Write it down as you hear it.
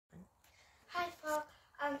Hi, Paul.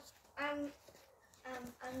 I'm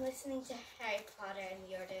listening to Harry Potter and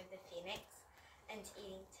the Order of the Phoenix and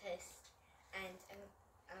eating toast, and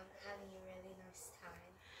I'm having a really nice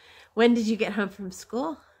time. When did you get home from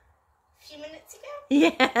school? A few minutes ago.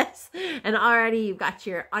 Yes. And already you've got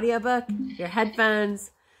your audiobook, your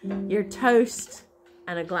headphones, your toast,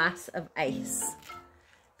 and a glass of ice.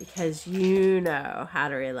 Because you know how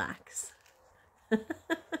to relax.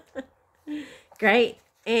 Great.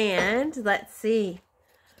 And let's see.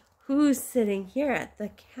 Who's sitting here at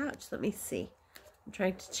the couch? Let me see. I'm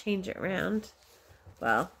trying to change it around.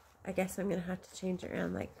 Well, I guess I'm going to have to change it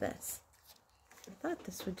around like this. I thought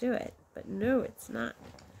this would do it, but no, it's not.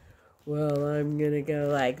 Well, I'm going to go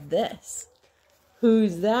like this.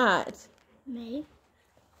 Who's that? Me.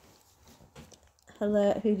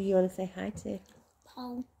 Hello, who do you want to say hi to?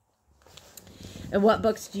 Paul. And what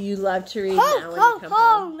books do you love to read now when you come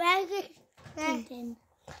home? Tintin.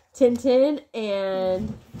 Tintin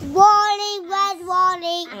and... Wally, Red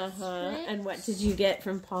Wally. And what did you get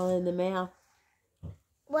from Paul in the mail?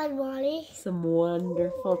 Red Wally. Some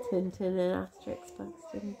wonderful Tintin and Asterix books,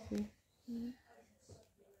 didn't you?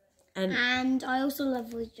 And I also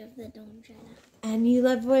love Voyage of the Dawn Treader. And you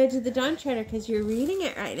love Voyage of the Dawn Treader because you're reading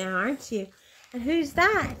it right now, aren't you? And who's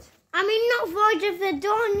that? I mean, not Voyage of the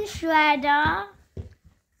Dawn Shredder.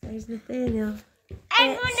 There's Nathanael.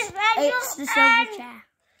 It's the Silver Chair.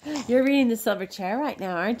 You're reading The Silver Chair right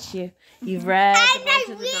now, aren't you? You've read The Voyage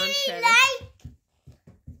of the Dawn Treader.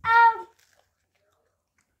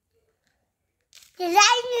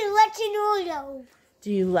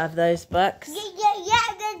 Do you love those books?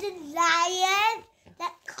 Yeah, there's a lion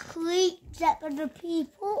that creeps up on the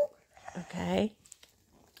people. Okay.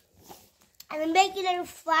 And they make a little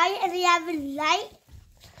fire and they have a light.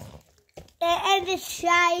 And the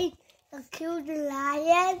shine and kill the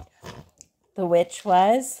lion. The witch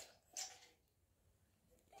was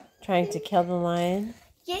trying to kill the lion.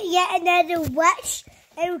 Yeah, and then the witch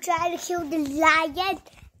and we're trying to kill the lion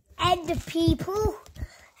and the people.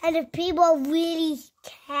 And the people are really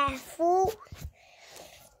careful.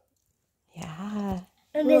 Yeah.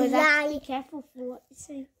 And the lion. Be careful for what you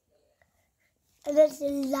say. And there's the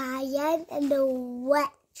lion and the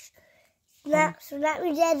witch. So that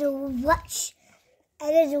means there's a witch and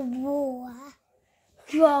there's a wardrobe.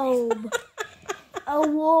 A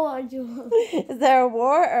wardrobe. Is there a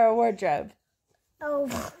war or a wardrobe? A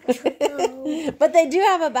wardrobe. But they do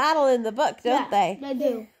have a battle in the book, don't they? They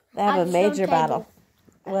do. They have a major battle.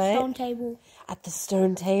 What? Stone table. At the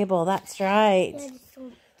stone table. That's right. Yeah,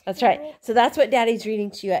 That's right. So that's what Daddy's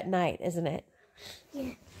reading to you at night, isn't it? Yeah.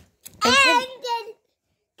 And then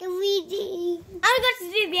the reading. I got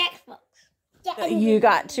to do the Xbox. Yeah. You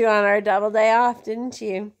got to on our double day off, didn't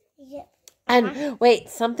you? Yeah. And wait,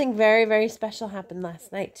 something very, very special happened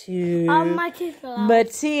last night to My tooth fell out.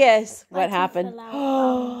 Matthias. What tooth happened? fell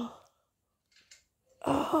out.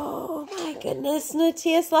 Oh my goodness,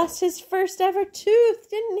 Matthias lost his first ever tooth,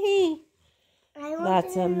 didn't he?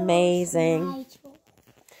 That's amazing.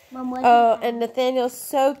 Oh, and Nathaniel's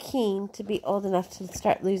so keen to be old enough to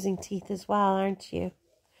start losing teeth as well, aren't you?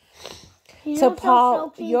 So,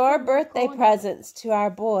 Paul, your birthday presents to our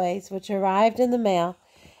boys, which arrived in the mail,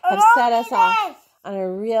 have set us off on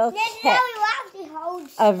a real kick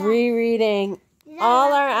of rereading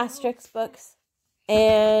all our Asterix books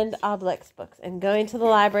and Obelix books and going to the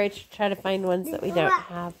library to try to find ones that we don't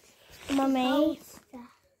have. Mummy,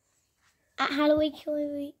 at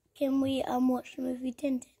Halloween can we watch the movie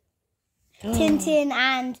Tintin? Tintin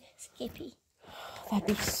and Skippy. That'd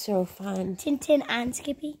be so fun. Tintin and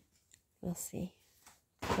Skippy. We'll see.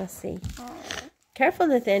 We'll see. Careful,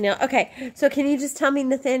 Nathaniel. Okay, so can you just tell me,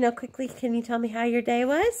 Nathaniel, quickly, can you tell me how your day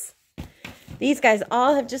was? These guys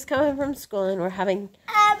all have just come in from school and we're having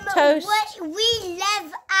toast. We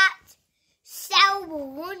live at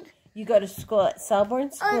Selborne. You go to school at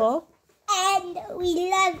Selborne School. And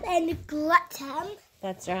we live in Glutham.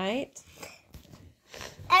 That's right.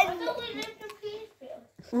 And we live in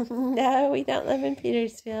Petersfield. No, we don't live in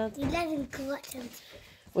Petersfield. We live in Glutham.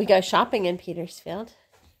 We go shopping in Petersfield.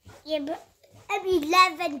 Yeah, but we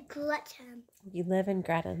live in Glutham. You live in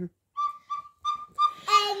Glutham.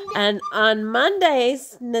 And on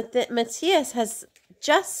Mondays, Matthias has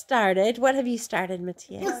just started. What have you started,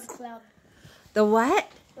 Matthias? Recorder club. The what?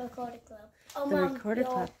 Recorder club. Oh, the Mom, recorder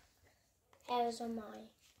club. Hair's on my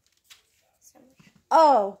sandwich.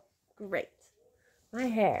 Oh, great. My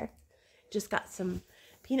hair just got some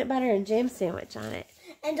peanut butter and jam sandwich on it.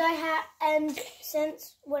 And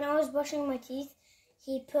since when I was brushing my teeth,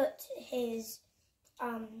 he put his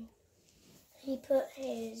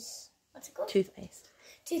what's it called? Toothpaste.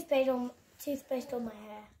 Toothpaste on my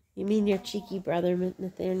hair. You mean your cheeky brother,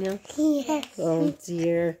 Nathanael? Yes. Oh,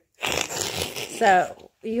 dear.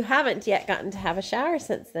 So, you haven't yet gotten to have a shower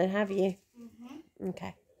since then, have you? Mm-hmm.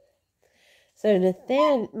 Okay. So,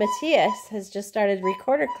 Matthias has just started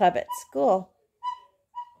Recorder Club at school.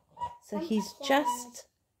 So, he's just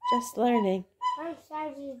learning. I'm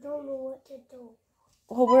sad you don't know what to do.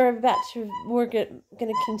 Well, we're going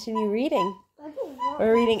to continue reading.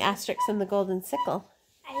 We're reading Asterix and the Golden Sickle.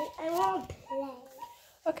 I want to play.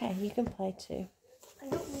 Okay, you can play too. I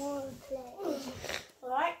don't want to play.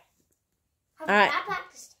 Alright. All right.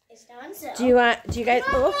 It's done, so. Do you guys...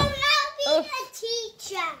 Mom, I'll be a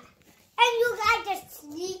teacher. And you guys are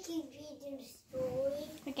sneaking reading the story.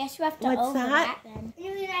 I guess you have to What's that? Then.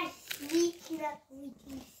 You guys sneaking up reading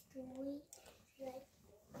the story.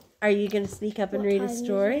 Are you going to sneak up and read a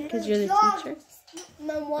story because you're the teacher?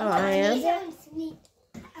 Mom, I am?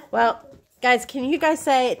 Well, guys, can you guys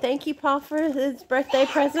say thank you, Paul, for his birthday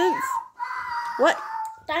presents? What?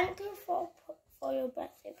 Thank you for your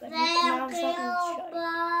birthday present.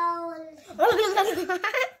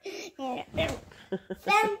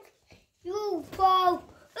 Thank you, Paul.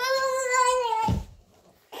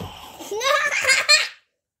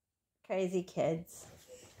 Crazy kids.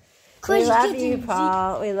 We love you,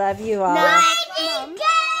 Paul. We love you all. Mom.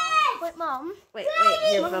 Wait, Mom. Wait,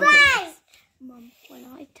 you're bumping. Mom, when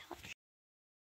I touch